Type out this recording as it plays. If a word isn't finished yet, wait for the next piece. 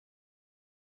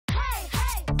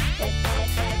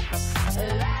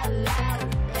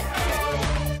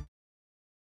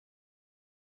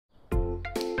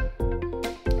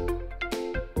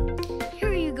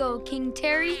King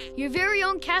Terry. Your very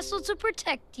own castle to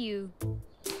protect you.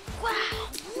 Wow!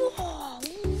 Whoa.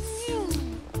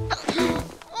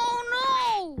 Oh,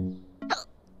 no!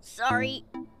 Sorry.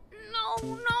 No!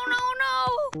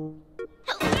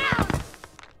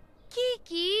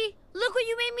 Kiki, look what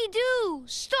you made me do!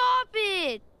 Stop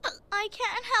it! I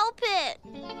can't help it.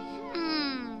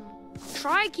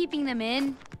 Try keeping them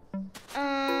in.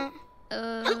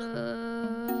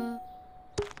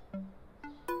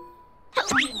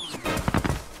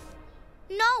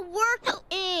 Not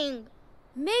working.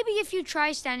 Maybe if you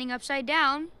try standing upside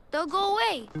down, they'll go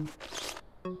away.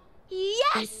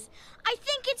 Yes! I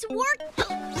think it's working.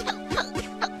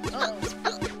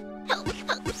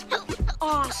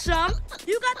 Awesome!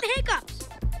 You got the hiccups.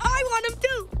 I want them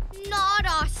too. Not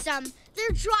awesome.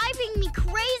 They're driving me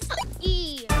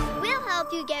crazy. We'll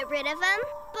help you get rid of them.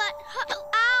 But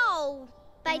how?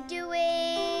 By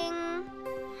doing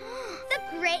the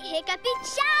Great HICCUP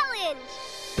Challenge.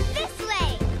 This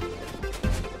way.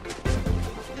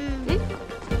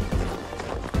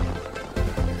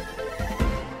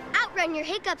 Outrun your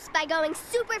hiccups by going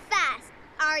super fast.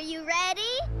 Are you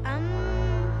ready?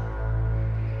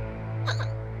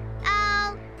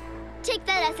 I'll take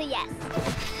that as a yes.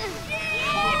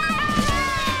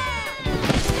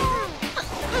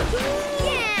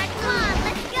 Yeah, come on,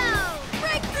 let's go.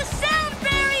 Break the sound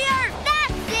barrier!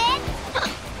 That's it.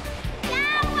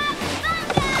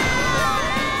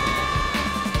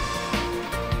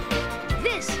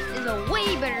 This is a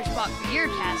way better spot for your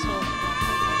castle.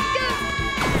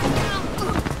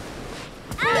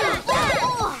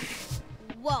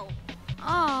 Whoa.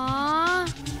 Aww,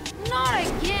 not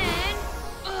again.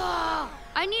 Ugh,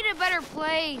 I need a better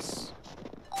place.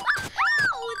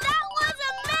 Oh, that was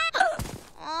a mess.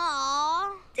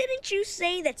 Aww. Didn't you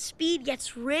say that speed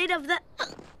gets rid of the...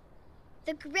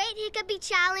 The Great HICCUP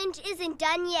Challenge isn't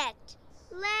done yet.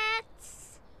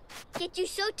 Let's get you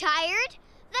so tired,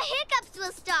 the hiccups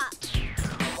will stop.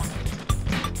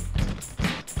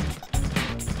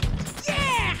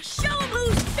 Yeah! Show 'em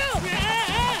who's who!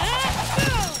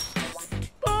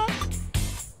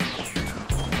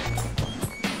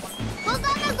 Hold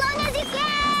on as long as you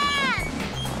can!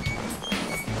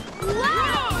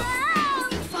 Wow!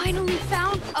 You finally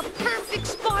found a perfect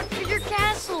spot for your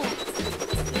castle.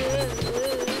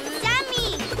 Sammy!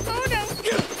 Oh, no!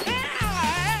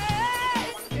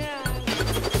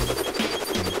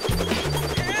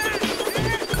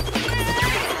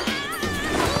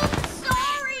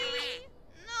 Sorry.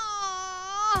 No!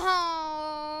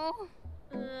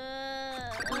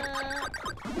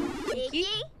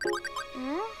 Iggy?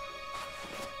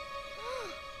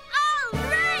 All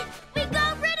right! We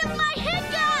got rid of my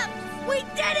hiccups! We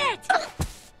did it!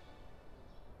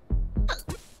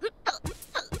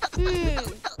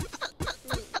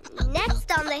 Next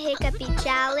on the HICCUP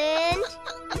Challenge,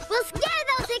 we'll scare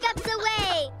those hiccups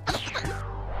away!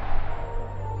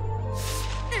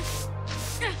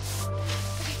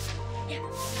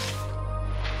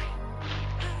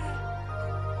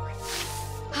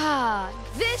 Ah,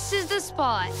 this is the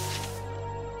spot.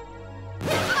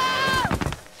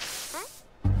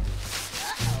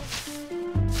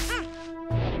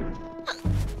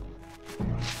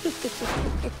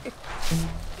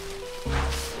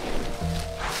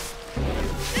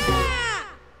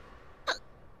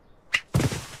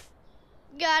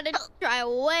 Gotta try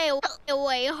way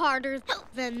harder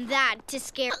than that to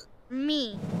scare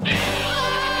me.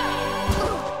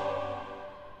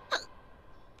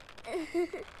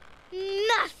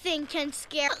 Nothing can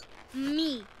scare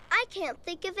me. I can't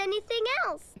think of anything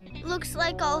else. Looks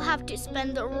like I'll have to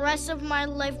spend the rest of my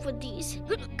life with these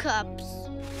hiccups.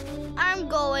 I'm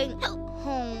going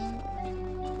home.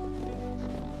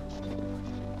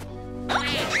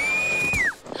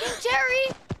 Terry,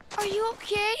 are you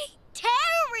okay?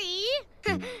 Terry?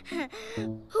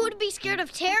 Who'd be scared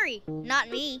of Terry? Not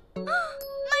me.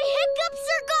 My hiccups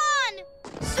are gone!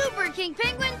 Super King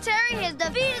Penguin Terry has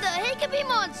defeated the Hiccupy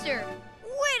monster.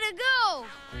 Way to go!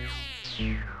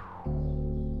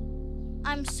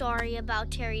 I'm sorry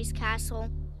about Terry's castle.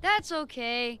 That's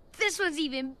okay. This one's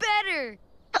even better.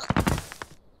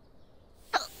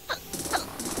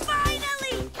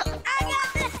 Finally! I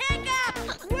got the hiccup!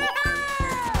 Woohoo!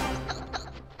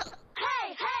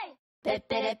 Hey, hey! Pip,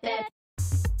 pip, pip.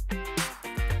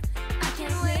 I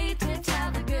can't wait to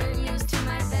tell the good news to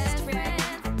my best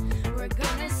friend. We're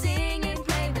gonna sing and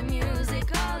play the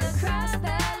music all across the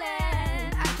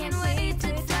land. I can't wait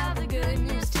to tell the good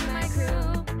news to my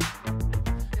crew.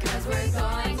 'Cause we're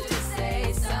going to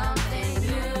say something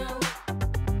new.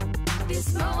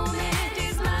 This moment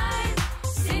is mine,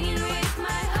 singing with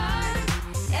my heart.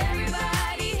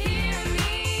 Everybody hear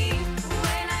me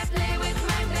when I play.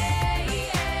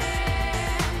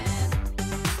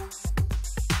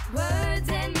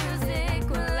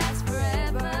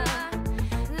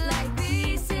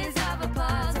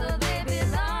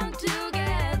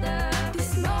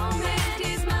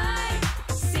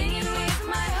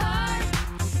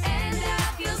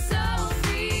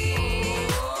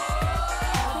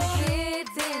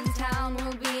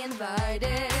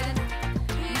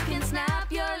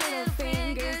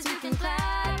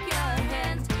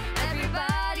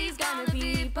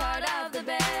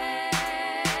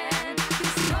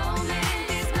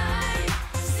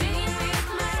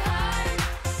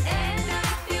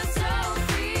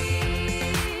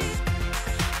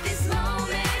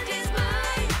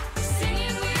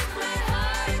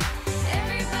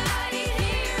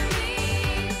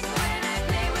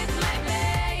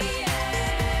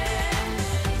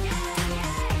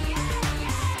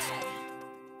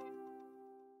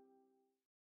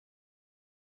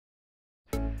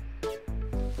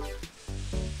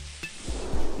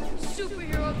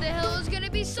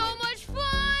 be so much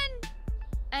fun!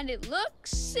 And it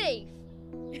looks safe.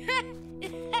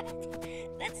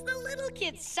 That's the little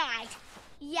kid's side.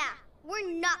 Yeah, we're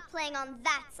not playing on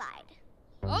that side.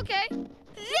 Okay.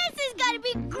 This is gonna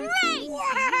be great!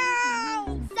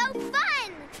 Wow! So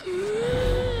fun!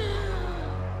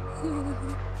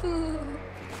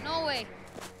 No way.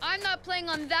 I'm not playing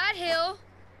on that hill.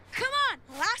 Come on,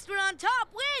 last one on top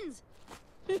wins.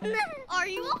 Are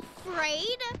you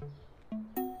afraid?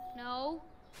 No.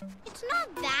 It's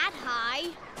not that high.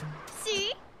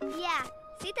 See? Yeah.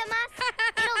 See, Tomas?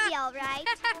 It'll be all right.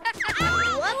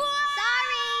 Ow!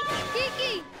 Sorry!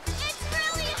 Kiki! It's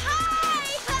really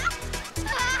high!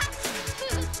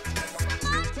 Come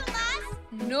on, Tomas.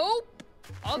 Nope.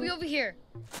 I'll be over here.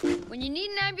 When you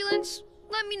need an ambulance,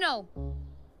 let me know.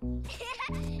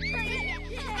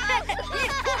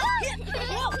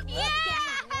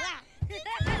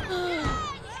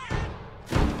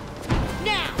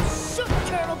 Now, Super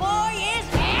Turtle Boy is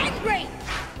angry.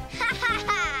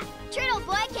 Turtle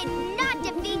Boy cannot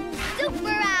defeat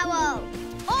Super Owl.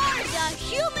 Or the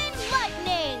human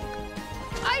lightning.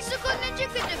 Icicle Ninja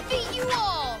can defeat you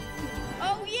all.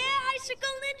 Oh yeah,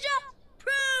 Icicle Ninja,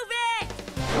 prove it.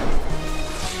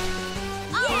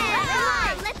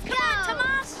 Yeah, let's go. Come on,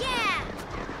 Tomas. Yeah.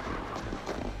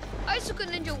 Icicle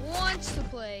Ninja wants to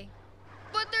play,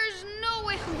 but there's no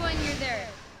way I'm going near there.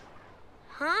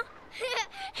 Huh?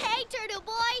 Hey, Turtle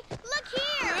Boy, look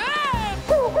here.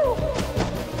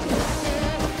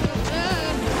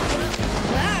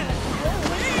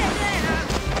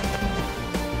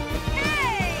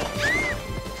 Hey!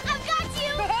 I've got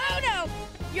you. Oh no!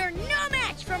 You're no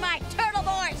match for my Turtle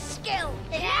Boy skill.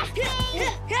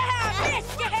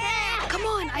 Come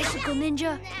on, Icicle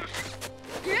Ninja.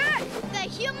 The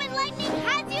human lightning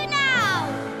has you now.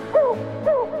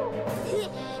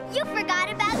 You forgot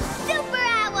about Super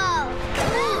Owl.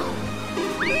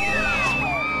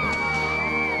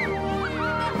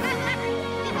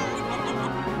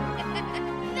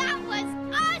 That was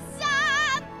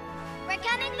awesome. We're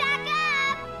coming back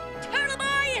up. Turtle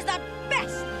Boy is the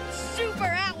best.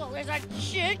 Super Owl is a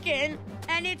chicken,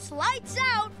 and it's lights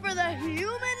out for the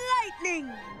human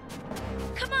lightning.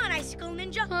 Come on, Icicle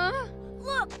Ninja. Huh?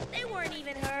 Look, they weren't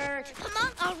even hurt. Come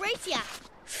on, I'll race ya.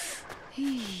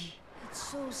 It's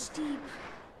so steep.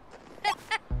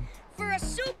 For a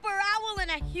Super Owl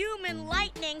and a human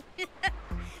lightning,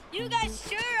 you guys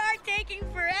sure are taking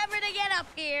forever to get up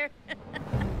here.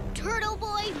 Turtle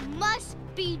Boy must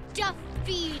be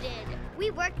defeated.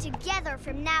 We work together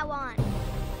from now on.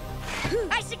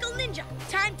 Icicle Ninja,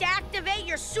 time to activate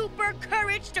your super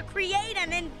courage to create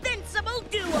an invincible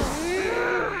duo.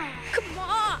 Come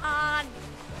on.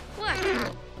 What?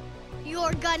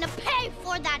 You're gonna pay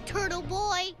for that, Turtle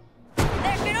Boy.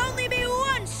 There can only be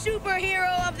one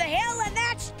superhero of the hill, and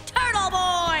that's Turtle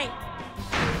Boy.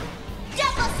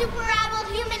 Double Super Owl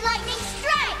Human Lightning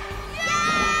Strike!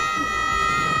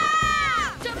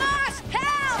 Tomas,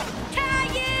 help!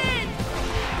 Tag in!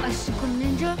 Icicle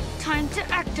Ninja, time to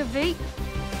activate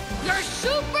your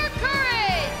super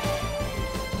courage!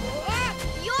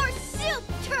 Your soup,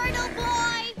 Turtle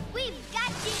Boy! We've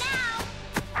got you now.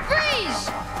 Freeze!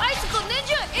 Icicle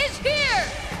Ninja is here!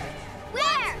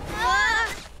 Where?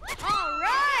 All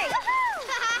right!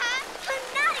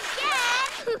 Not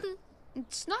again.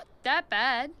 It's not that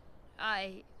bad.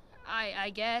 I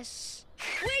guess.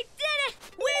 We did it!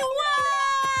 We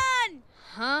won!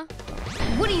 Huh?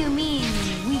 What do you mean,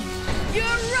 we?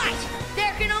 You're right!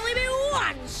 There can only be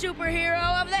one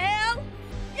superhero of the hill!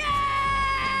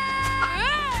 Yeah!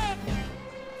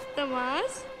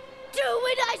 Tomas? Do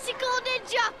it, Icicle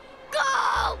Ninja!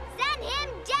 Go! Send him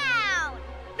down.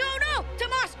 No,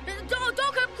 Tomas! Don't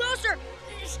come closer!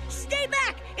 Stay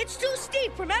back! It's too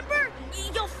steep, remember?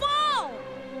 You'll fall!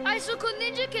 Icicle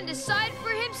Ninja can decide for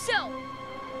himself.